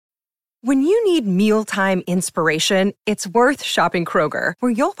When you need mealtime inspiration, it's worth shopping Kroger,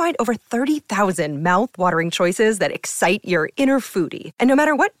 where you'll find over 30,000 mouth-watering choices that excite your inner foodie. And no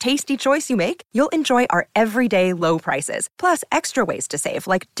matter what tasty choice you make, you'll enjoy our everyday low prices, plus extra ways to save,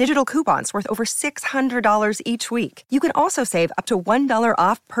 like digital coupons worth over $600 each week. You can also save up to $1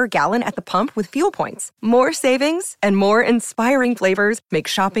 off per gallon at the pump with fuel points. More savings and more inspiring flavors make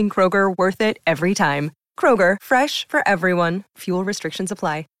shopping Kroger worth it every time. Kroger, fresh for everyone. Fuel restrictions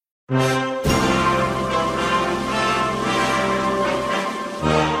apply.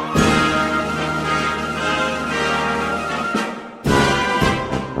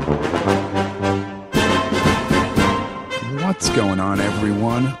 What's going on,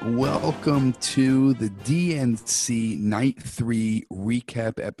 everyone? Welcome to the DNC Night 3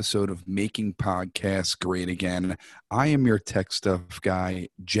 recap episode of Making Podcasts Great Again. I am your tech stuff guy,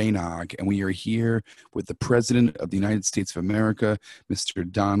 Jay Nog, and we are here with the President of the United States of America, Mr.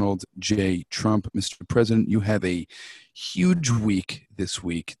 Donald J. Trump. Mr. President, you have a huge week this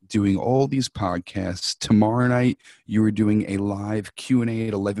week doing all these podcasts. Tomorrow night, you are doing a live Q&A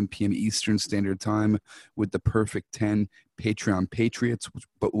at 11 p.m. Eastern Standard Time with the Perfect 10 Patreon Patriots,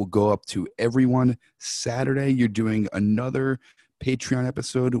 but will go up to everyone. Saturday, you're doing another Patreon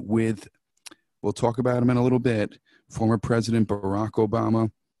episode with, we'll talk about him in a little bit, former President Barack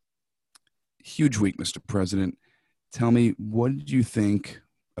Obama. Huge week, Mr. President. Tell me, what did you think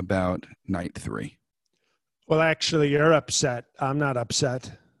about night 3? Well, actually, you're upset. I'm not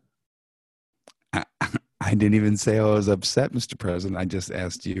upset. I didn't even say I was upset, Mr. President. I just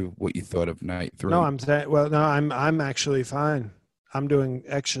asked you what you thought of night 3. No, I'm actually fine. I'm doing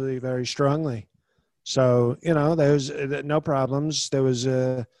actually very strongly. So, there's no problems. There was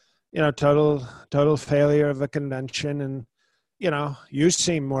a, total failure of a convention. And, you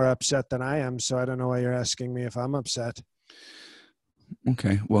seem more upset than I am. So I don't know why you're asking me if I'm upset.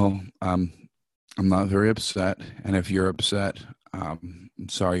 Okay. Well, I'm not very upset. And if you're upset, I'm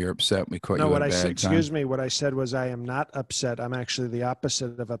sorry you're upset. We caught you at a bad time. Excuse me. What I said was I am not upset. I'm actually the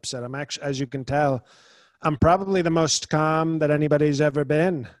opposite of upset. I'm actually, as you can tell, I'm probably the most calm that anybody's ever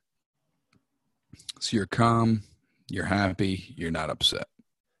been. So you're calm, you're happy, you're not upset.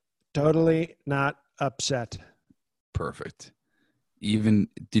 Totally not upset. Perfect. Even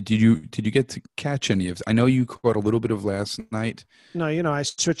did you get to catch any of? I know you caught a little bit of last night. No, I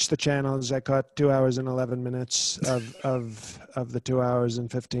switched the channels. I caught 2 hours and 11 minutes of the 2 hours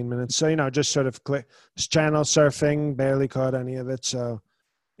and 15 minutes. So just sort of channel surfing. Barely caught any of it. So,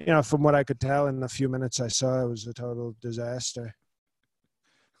 from what I could tell in the few minutes I saw, it was a total disaster.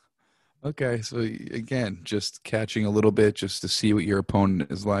 Okay, so again, just catching a little bit just to see what your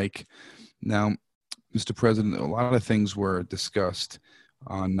opponent is like. Now, Mr. President, a lot of things were discussed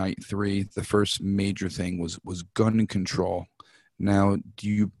on night 3. The first major thing was gun control. Now, do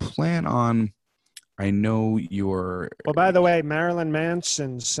you plan on, I know you're... Well, by the way, Marilyn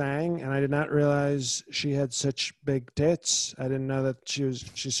Manson sang, and I did not realize she had such big tits. I didn't know that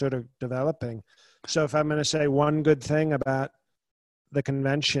she's sort of developing. So if I'm going to say one good thing about the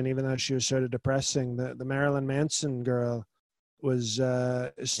convention, even though she was sort of depressing, the Marilyn Manson girl was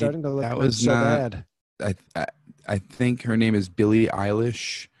starting to look so bad. I think her name is Billie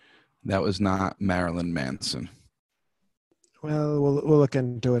Eilish. That was not Marilyn Manson. Well, we'll look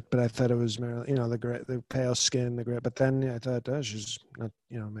into it, but I thought it was Marilyn. The pale skin, the great. But then I thought, she's not.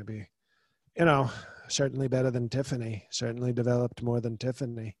 Maybe, certainly better than Tiffany. Certainly developed more than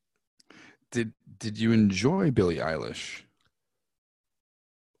Tiffany. Did you enjoy Billie Eilish?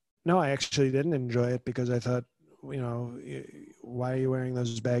 No, I actually didn't enjoy it because I thought, why are you wearing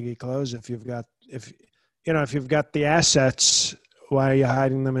those baggy clothes if you've got the assets? Why are you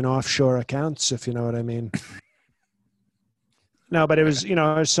hiding them in offshore accounts? If you know what I mean. No, but it was,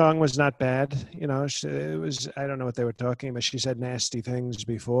 her song was not bad. It was, I don't know what they were talking about. She said nasty things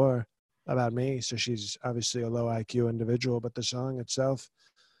before about me. So she's obviously a low IQ individual, but the song itself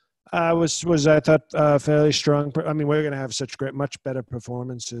was I thought, fairly strong. I mean, we're going to have much better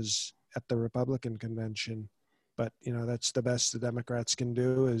performances at the Republican convention, but that's the best the Democrats can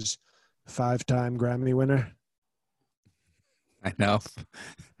do is 5-time Grammy winner. I know.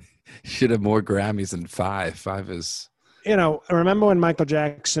 Should have more Grammys than 5. 5 is... remember when Michael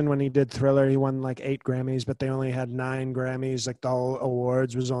Jackson, when he did Thriller, he won like 8 Grammys, but they only had 9 Grammys. Like the whole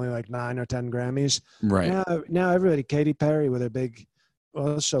awards was only like 9 or 10 Grammys. Right. Now everybody, Katy Perry with her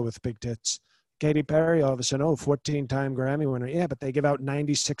also with big tits. Katy Perry, all of a sudden, 14-time Grammy winner. Yeah, but they give out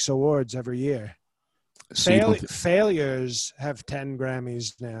 96 awards every year. Failures have 10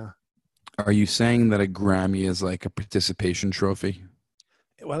 Grammys now. Are you saying that a Grammy is like a participation trophy?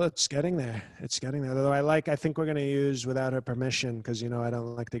 Well, it's getting there. It's getting there. Although I think we're going to use without her permission because, I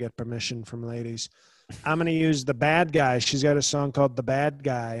don't like to get permission from ladies. I'm going to use The Bad Guy. She's got a song called The Bad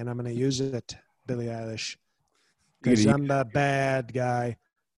Guy, and I'm going to use it, Billie Eilish, because I'm the bad guy.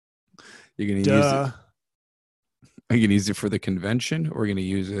 You're going to use it. Are you going to use it for the convention, or are you going to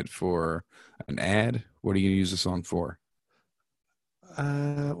use it for an ad? What are you going to use the song for?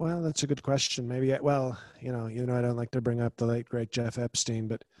 Well, that's a good question. Maybe, I don't like to bring up the late, great Jeff Epstein,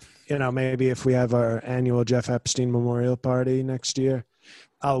 but, maybe if we have our annual Jeff Epstein memorial party next year,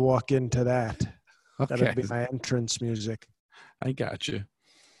 I'll walk into that. Okay. That'll be my entrance music. I got you.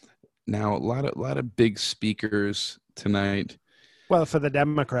 Now, a lot of big speakers tonight. Well, for the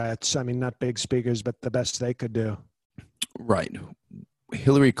Democrats, not big speakers, but the best they could do. Right.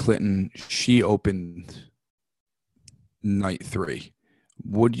 Hillary Clinton, she opened night 3.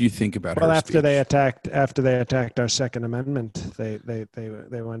 What do you think about her? Well, after they attacked our Second Amendment, they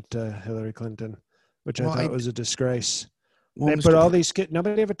went to Hillary Clinton, which I thought was a disgrace. Well, they put all these kids.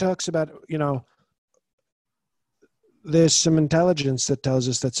 Nobody ever talks about, there's some intelligence that tells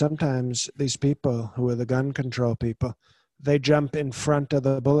us that sometimes these people who are the gun control people, they jump in front of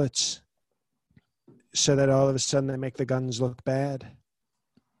the bullets so that all of a sudden they make the guns look bad.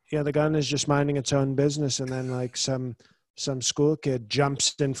 The gun is just minding its own business, and then like some school kid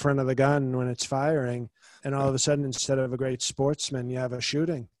jumps in front of the gun when it's firing, and all of a sudden, instead of a great sportsman, you have a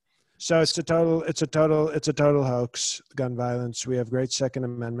shooting. So it's a total hoax, gun violence. We have great Second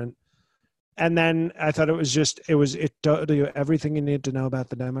Amendment. And then I thought it told you everything you need to know about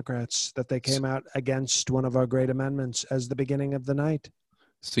the Democrats, that they came out against one of our great amendments as the beginning of the night.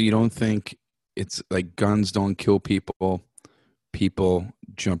 So you don't think it's like guns don't kill people, people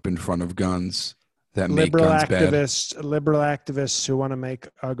jump in front of guns that make guns bad? Liberal activists who want to make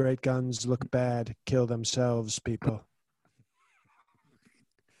our great guns look bad kill themselves, people.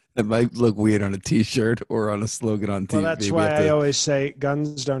 It might look weird on a T-shirt or on a slogan on TV. Well, that's why I always say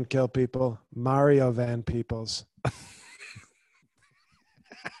guns don't kill people. Mario Van Peebles.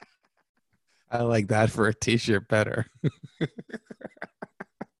 I like that for a T-shirt better.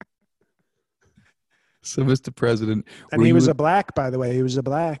 So, Mr. President, and he was a black, by the way. He was a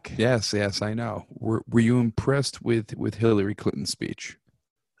black. Yes, I know. Were you impressed with Hillary Clinton's speech?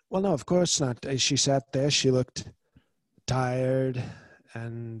 Well, no, of course not. She sat there. She looked tired.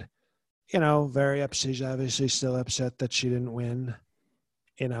 And, very upset. She's obviously still upset that she didn't win.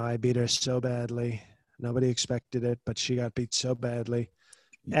 I beat her so badly. Nobody expected it, but she got beat so badly.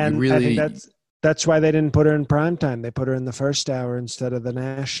 And I think that's why they didn't put her in primetime. They put her in the first hour instead of the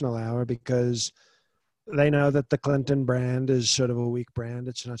national hour, because they know that the Clinton brand is sort of a weak brand.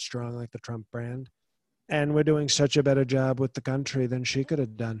 It's not strong like the Trump brand. And we're doing such a better job with the country than she could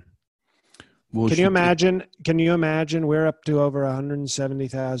have done. Well, Can you imagine we're up to over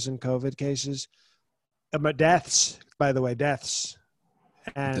 170,000 COVID cases? Deaths, by the way, deaths.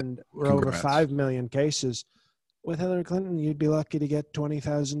 And we're over 5 million cases. With Hillary Clinton, you'd be lucky to get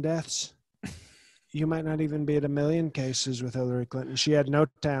 20,000 deaths. You might not even be at 1 million cases with Hillary Clinton. She had no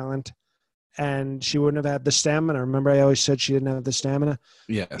talent, and she wouldn't have had the stamina. Remember, I always said she didn't have the stamina?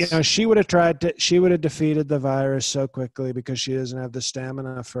 Yes. She would have defeated the virus so quickly because she doesn't have the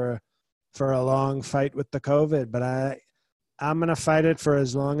stamina for a long fight with the COVID, but I'm going to fight it for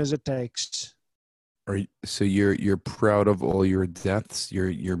as long as it takes. So you're proud of all your deaths?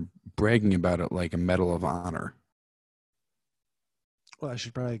 You're bragging about it like a Medal of Honor. Well, I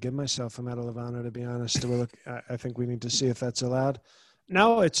should probably give myself a Medal of Honor, to be honest. I think we need to see if that's allowed.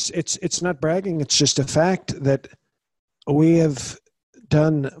 No, it's not bragging. It's just a fact that we have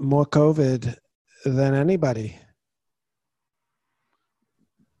done more COVID than anybody.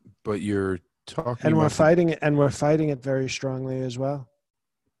 But you're talking and we're fighting it very strongly as well.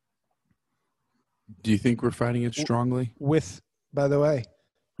 Do you think we're fighting it strongly? With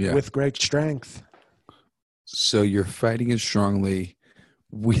great strength. So you're fighting it strongly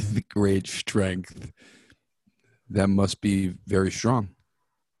with great strength. That must be very strong.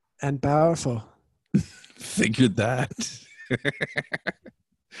 And powerful. Figured that.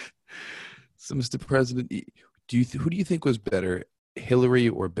 So, Mr. President, who do you think was better, Hillary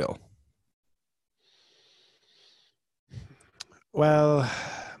or Bill? Well,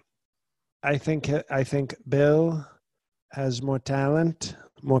 I think Bill has more talent,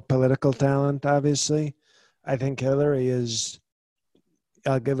 more political talent, obviously. I think Hillary is,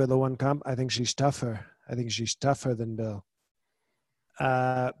 I'll give her the one comp, I think she's tougher. I think she's tougher than Bill.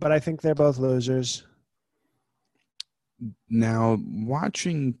 But I think they're both losers. Now,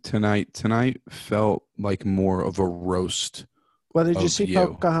 watching tonight felt like more of a roast. Well, did you see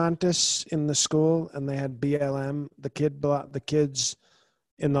Pocahontas in the school? And they had BLM. The kids,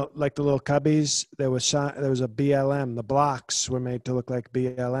 in the little cubbies, there was a BLM. The blocks were made to look like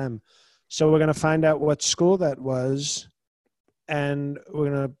BLM. So we're going to find out what school that was, and we're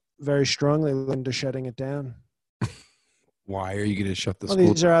going to very strongly look into shutting it down. Why are you going to shut the Well, school?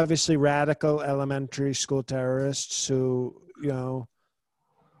 these are obviously radical elementary school terrorists who,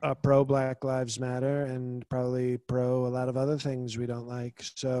 are pro Black Lives Matter and probably pro a lot of other things we don't like.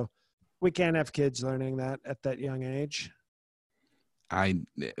 So we can't have kids learning that at that young age.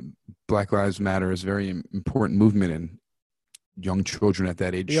 Black Lives Matter is a very important movement, and young children at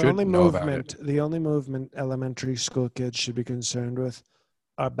that age should know about it. The only movement elementary school kids should be concerned with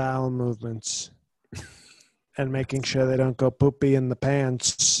are bowel movements and making sure they don't go poopy in the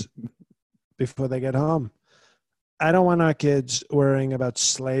pants before they get home. I don't want our kids worrying about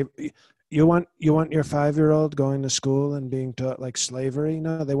slavery. You want your 5-year-old going to school and being taught like slavery?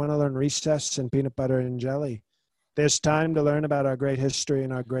 No, they want to learn recess and peanut butter and jelly. There's time to learn about our great history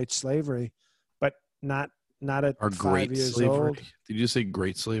and our great slavery, but not at Our 5 great years slavery. old. Did you say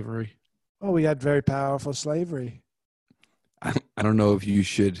great slavery? Oh, we had very powerful slavery. I don't know if you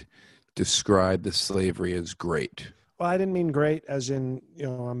should describe the slavery as great. Well, I didn't mean great as in,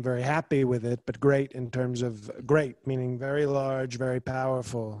 I'm very happy with it, but great in terms of great, meaning very large, very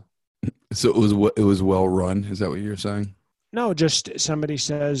powerful. So it was well run. Is that what you're saying? No, just somebody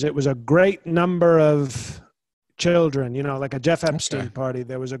says it was a great number of children, like a Jeff Epstein party.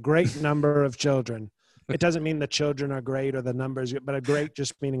 There was a great number of children. It doesn't mean the children are great or the numbers, but a great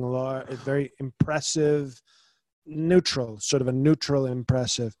just meaning large, very impressive, neutral, sort of a neutral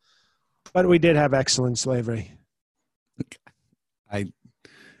impressive. But we did have excellent slavery.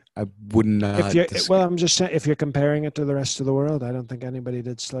 I would not. Well, I'm just saying, if you're comparing it to the rest of the world, I don't think anybody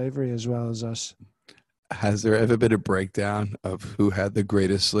did slavery as well as us. Has there ever been a breakdown of who had the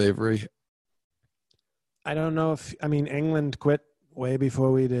greatest slavery? I don't know England quit way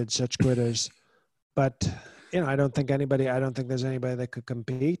before we did, such quitters. But, I don't think there's anybody that could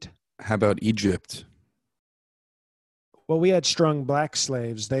compete. How about Egypt? Well, we had strong black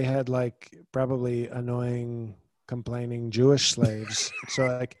slaves. They had probably annoying, complaining Jewish slaves.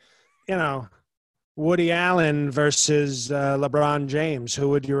 So Woody Allen versus LeBron James. Who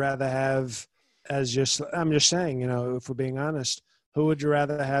would you rather have as your I'm just saying, if we're being honest, who would you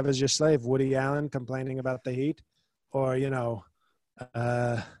rather have as your slave? Woody Allen complaining about the heat, or,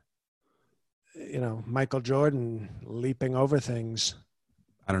 Michael Jordan leaping over things?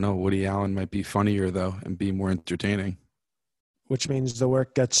 I don't know. Woody Allen might be funnier, though, and be more entertaining. Which means the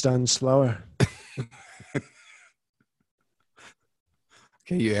work gets done slower.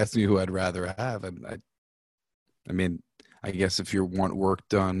 Okay, you asked me who I'd rather have, and I guess if you want work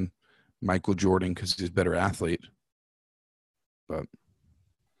done, Michael Jordan, because he's a better athlete. But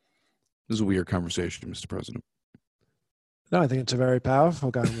this is a weird conversation, Mr. President. No, I think it's a very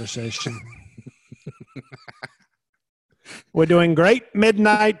powerful conversation. We're doing great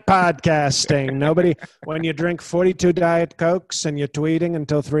midnight podcasting. When you drink 42 Diet Cokes and you're tweeting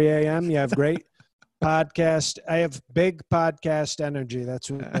until 3 a.m., you have great podcast. I have big podcast energy. That's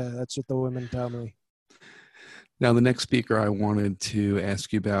what the women tell me. Now, the next speaker I wanted to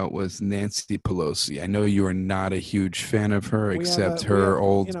ask you about was Nancy Pelosi. I know you are not a huge fan of her, except her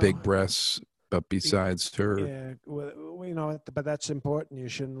old big breasts, but besides her. Yeah, but that's important. You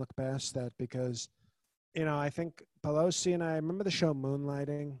shouldn't look past that because, I think Pelosi and I remember the show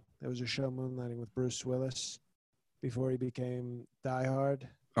Moonlighting. There was a show Moonlighting with Bruce Willis before he became Die Hard.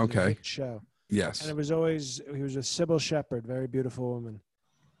 Okay. Hit show. Yes. And he was with Sybil Shepherd, very beautiful woman.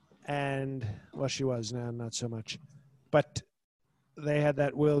 And, well, she was now, not so much. But they had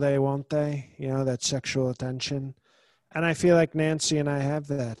that will they, won't they, that sexual attention. And I feel like Nancy and I have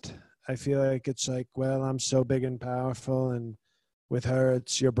that. I feel like it's like, well, I'm so big and powerful. And with her,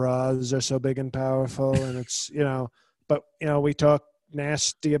 it's your bras are so big and powerful. And it's, but, we talk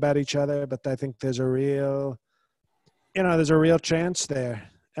nasty about each other. But I think there's a real chance there.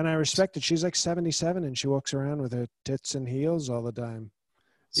 And I respect it. She's like 77 and she walks around with her tits and heels all the time.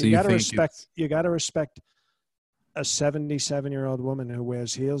 So you got to respect a 77-year-old woman who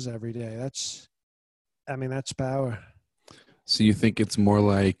wears heels every day. That's power. So you think it's more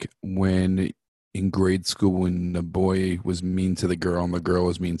like when in grade school, when the boy was mean to the girl and the girl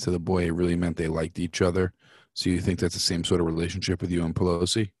was mean to the boy, it really meant they liked each other. So you think that's the same sort of relationship with you and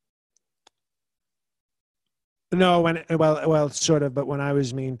Pelosi? No, well, sort of. But when I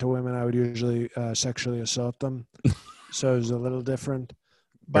was mean to women, I would usually sexually assault them. So it was a little different.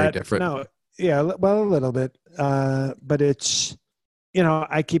 Very different. No, yeah, well, a little bit. But it's,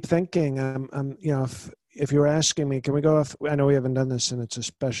 I keep thinking, if you were asking me, can we go off? I know we haven't done this and it's a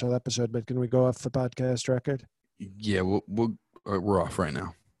special episode, but can we go off the podcast record? Yeah, we're off right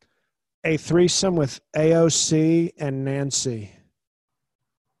now. A threesome with AOC and Nancy.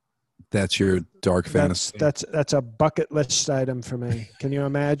 That's your dark fantasy. That's a bucket list item for me. Can you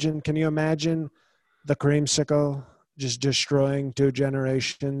imagine? Can you imagine the creamsicle just destroying 2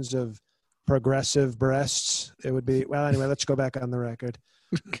 generations of progressive breasts? It would be, well, anyway, let's go back on the record.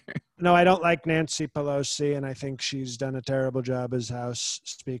 Okay. No, I don't like Nancy Pelosi, and I think she's done a terrible job as House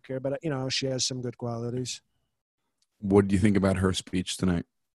Speaker, but, you know, she has some good qualities. What do you think about her speech tonight?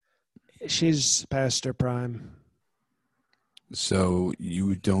 She's past her prime. So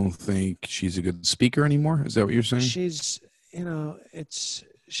you don't think she's a good speaker anymore? Is that what you're saying? She's, you know,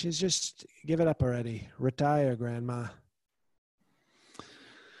 she's just, give it up already. Retire, Grandma.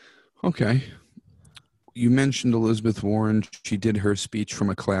 Okay. You mentioned Elizabeth Warren. She did her speech from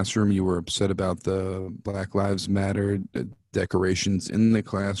a classroom. You were upset about the Black Lives Matter decorations in the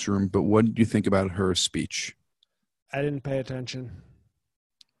classroom, but what did you think about her speech? I didn't pay attention.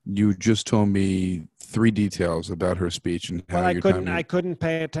 You just told me 3 details about her speech and how Well, I couldn't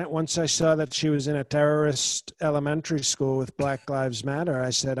pay attention. Once I saw that she was in a terrorist elementary school with Black Lives Matter, I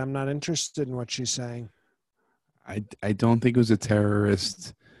said, I'm not interested in what she's saying. I don't think it was a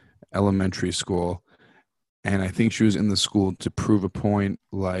terrorist elementary school. And I think she was in the school to prove a point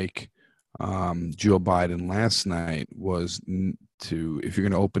like Joe Biden last night was to, if you're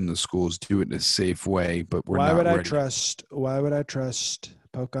going to open the schools, do it in a safe way, but why would I trust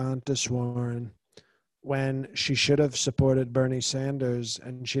Pocahontas Warren when she should have supported Bernie Sanders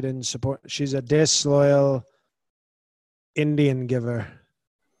and she didn't support? She's a disloyal Indian giver.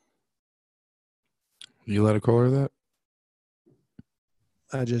 You let her call her that?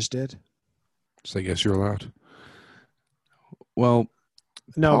 I just did. So I guess you're allowed. Well,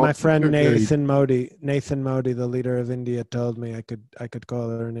 no, my friend Nathan Modi, the leader of India, told me I could call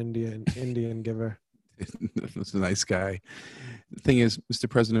her an Indian giver. That's a nice guy. The thing is, Mr.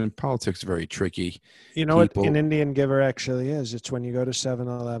 President, politics is very tricky. You know what an Indian giver actually is? It's when you go to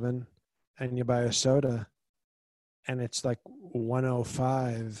 7-Eleven and you buy a soda and it's like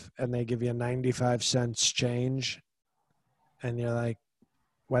 $1.05 and they give you 95 cents change and you're like,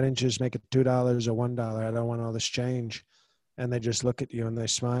 why didn't you just make it $2 or $1? I don't want all this change. And they just look at you and they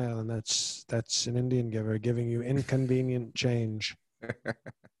smile, and that's an Indian giver giving you inconvenient change.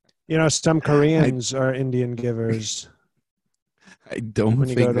 You know, some Koreans are Indian givers. I don't when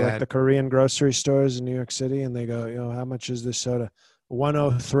you go to like the Korean grocery stores in New York City and they go, you know, how much is this soda?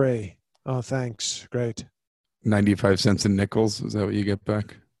 $1.03. Oh, thanks. Great. 95 cents in nickels. Is that what you get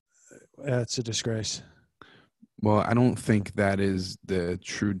back? It's a disgrace. Well, I don't think that is the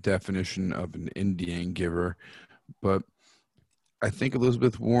true definition of an Indian giver, but I think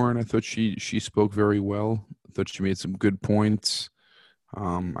Elizabeth Warren, I thought she spoke very well. I thought she made some good points.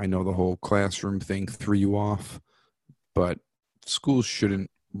 I know the whole classroom thing threw you off, but schools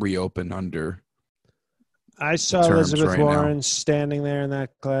shouldn't reopen under. I saw Elizabeth Warren standing there in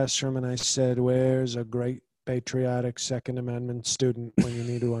that classroom, and I said, where's a great patriotic Second Amendment student when you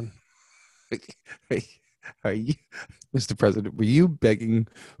need one? Are you, Mr. President, were you begging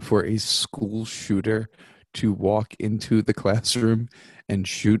for a school shooter to walk into the classroom and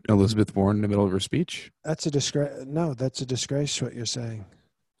shoot Elizabeth Warren in the middle of her speech? That's a disgrace. No, that's a disgrace what you're saying.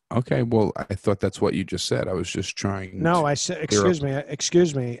 Okay, well, I thought that's what you just said. I was just trying. No, I said, excuse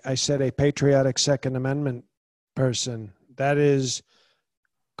me. I said a patriotic Second Amendment person. That is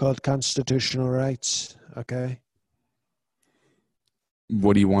called constitutional rights. Okay.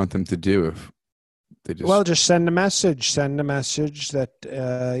 What do you want them to do if they just? Well, just send a message. Send a message that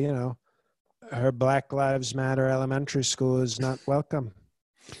you know, her Black Lives Matter elementary school is not welcome.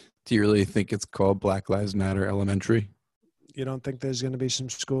 Do you really think it's called Black Lives Matter Elementary? You don't think there's going to be some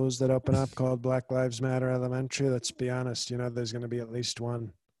schools that open up called Black Lives Matter Elementary? Let's be honest. You know, there's going to be at least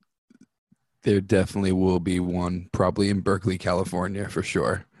one. There definitely will be one, probably in Berkeley, California, for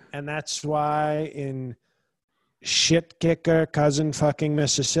sure. And that's why in shit kicker cousin fucking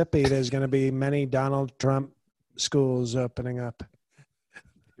Mississippi, there's going to be many Donald Trump schools opening up.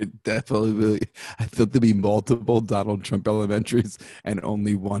 It definitely will. I thought there'd be multiple Donald Trump elementaries and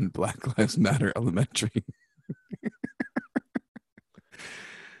only one Black Lives Matter elementary.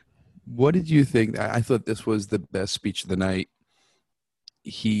 What did you think? I thought this was the best speech of the night.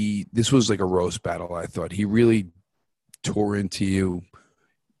 This was like a roast battle, I thought. He really tore into you.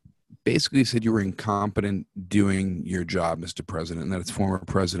 Basically said you were incompetent doing your job, Mr. President, and that it's former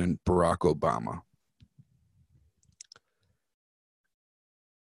President Barack Obama.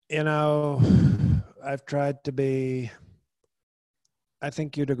 You know, I've tried to be, I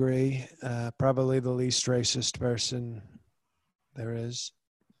think you'd agree, probably the least racist person there is.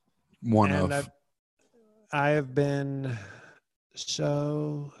 One of. I have been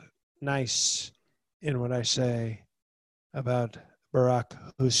so nice in what I say about Barack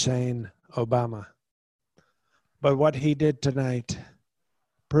Hussein Obama. But what he did tonight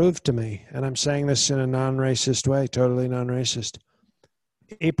proved to me, and I'm saying this in a non-racist way, totally non-racist,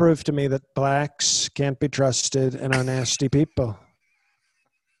 he proved to me that blacks can't be trusted and are nasty people.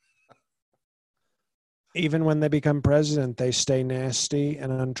 Even when they become president, they stay nasty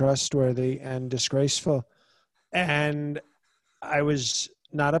and untrustworthy and disgraceful. And I was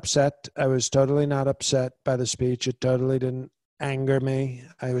not upset. I was totally not upset by the speech. It totally didn't anger me.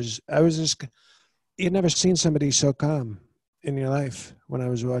 I was just, you'd never seen somebody so calm in your life when I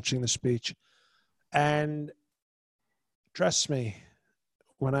was watching the speech. And trust me,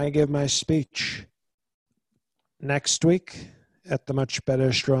 when I give my speech next week at the Much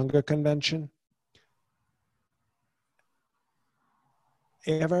Better, Stronger convention,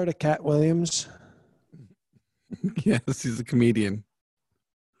 you ever heard of Cat Williams? Yes, he's a comedian.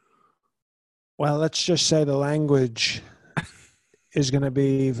 Well, let's just say the language is going to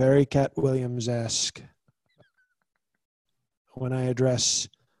be very Cat Williams-esque when I address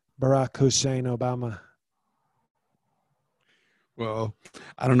Barack Hussein Obama. Well,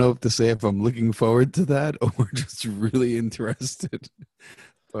 I don't know if to say if I'm looking forward to that or just really interested.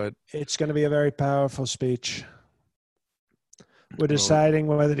 But it's going to be a very powerful speech. We're deciding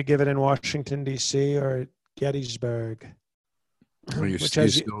whether to give it in Washington, D.C. or at Gettysburg, which,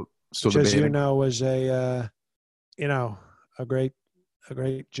 as you know, was a great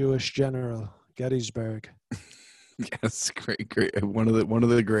Jewish general, Gettysburg. Yes, great. One of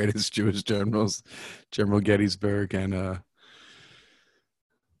the greatest Jewish generals, General Gettysburg, and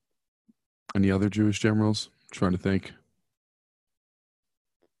any other Jewish generals? I'm trying to think.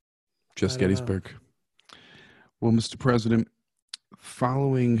 Just Gettysburg. Well, Mr. President,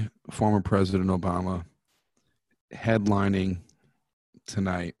 following former President Obama headlining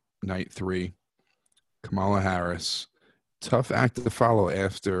tonight, night 3, Kamala Harris, tough act to follow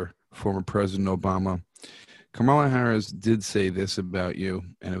after former President Obama. Kamala Harris did say this about you,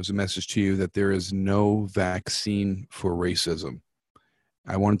 and it was a message to you that there is no vaccine for racism.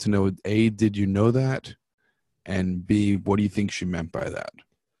 I wanted to know, A, did you know that? And B, what do you think she meant by that?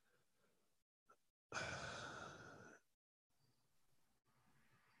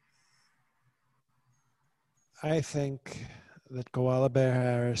 I think that Koala Bear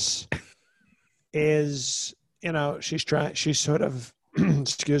Harris is, she's sort of,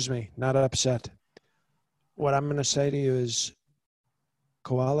 excuse me, not upset. What I'm going to say to you is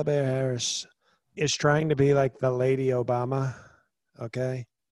Koala Bear Harris is trying to be like the Lady Obama, okay?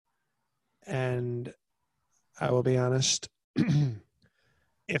 And I will be honest,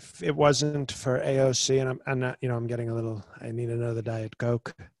 if it wasn't for AOC, and I'm not, I'm getting I need another Diet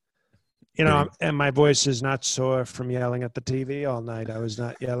Coke. And my voice is not sore from yelling at the TV all night. I was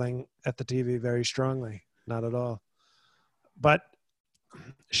not yelling at the TV very strongly, not at all. But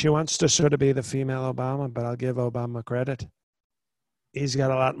she wants to sort of be the female Obama, but I'll give Obama credit. He's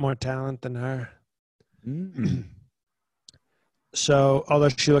got a lot more talent than her. Mm-hmm. So, although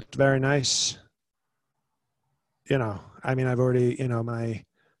she looked very nice, I've already,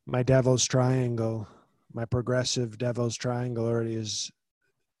 my devil's triangle, my progressive devil's triangle already is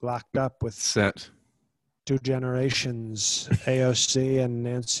locked up with set 2 generations, AOC and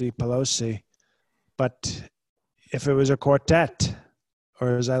Nancy Pelosi. But if it was a quartet,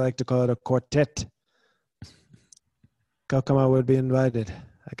 or as I like to call it, a quartet, Kokomo would be invited.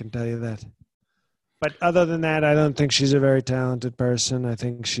 I can tell you that. But other than that, I don't think she's a very talented person. I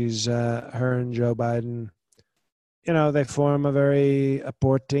think she's her and Joe Biden, they form a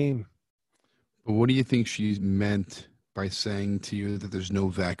poor team. But what do you think she meant by saying to you that there's no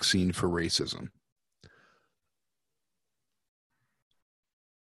vaccine for racism?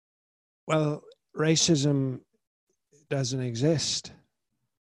 Well, racism doesn't exist.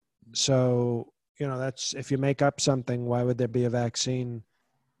 So, that's, if you make up something, why would there be a vaccine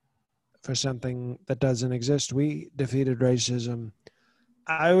for something that doesn't exist? We defeated racism,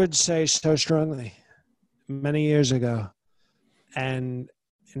 I would say, so strongly many years ago. And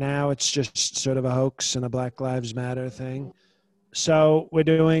now it's just sort of a hoax and a Black Lives Matter thing. So we're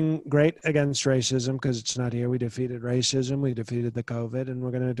doing great against racism because it's not here. We defeated racism. We defeated the COVID, and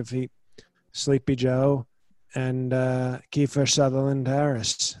we're going to defeat Sleepy Joe and Kiefer Sutherland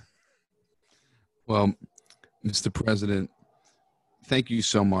Harris. Well, Mr. President, thank you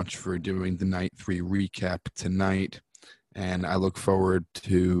so much for doing the Night 3 recap tonight. And I look forward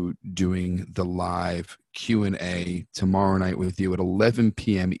to doing the live Q&A tomorrow night with you at 11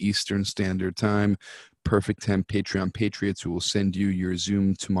 p.m. Eastern Standard Time. Perfect 10 Patreon Patriots who will send you your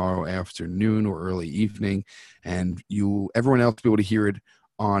Zoom tomorrow afternoon or early evening. And everyone else will be able to hear it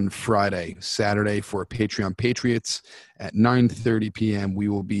on Saturday for Patreon Patriots at 9:30 p.m. We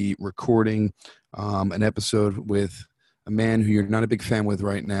will be recording an episode with a man who you're not a big fan with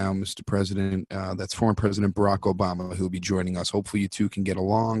right now, Mr. President. That's former President Barack Obama, who will be joining us. Hopefully you two can get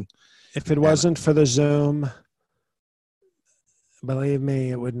along. If it wasn't for the Zoom, believe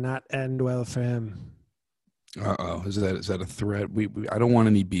me, it would not end well for him. Uh-oh. Is that a threat? I don't want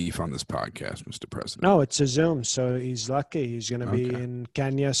any beef on this podcast, Mr. President. No, it's a Zoom, so he's lucky. He's going to be in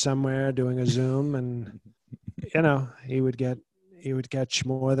Kenya somewhere doing a Zoom, and he would catch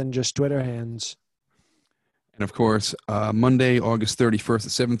more than just Twitter hands. And of course, Monday, August 31st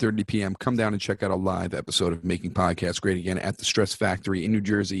at 7:30 p.m. Come down and check out a live episode of Making Podcasts Great Again at the Stress Factory in New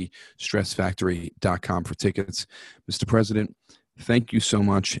Jersey. StressFactory.com for tickets. Mr. President, thank you so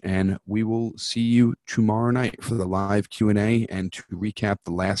much, and we will see you tomorrow night for the live Q&A and to recap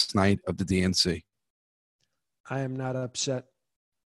the last night of the DNC. I am not upset.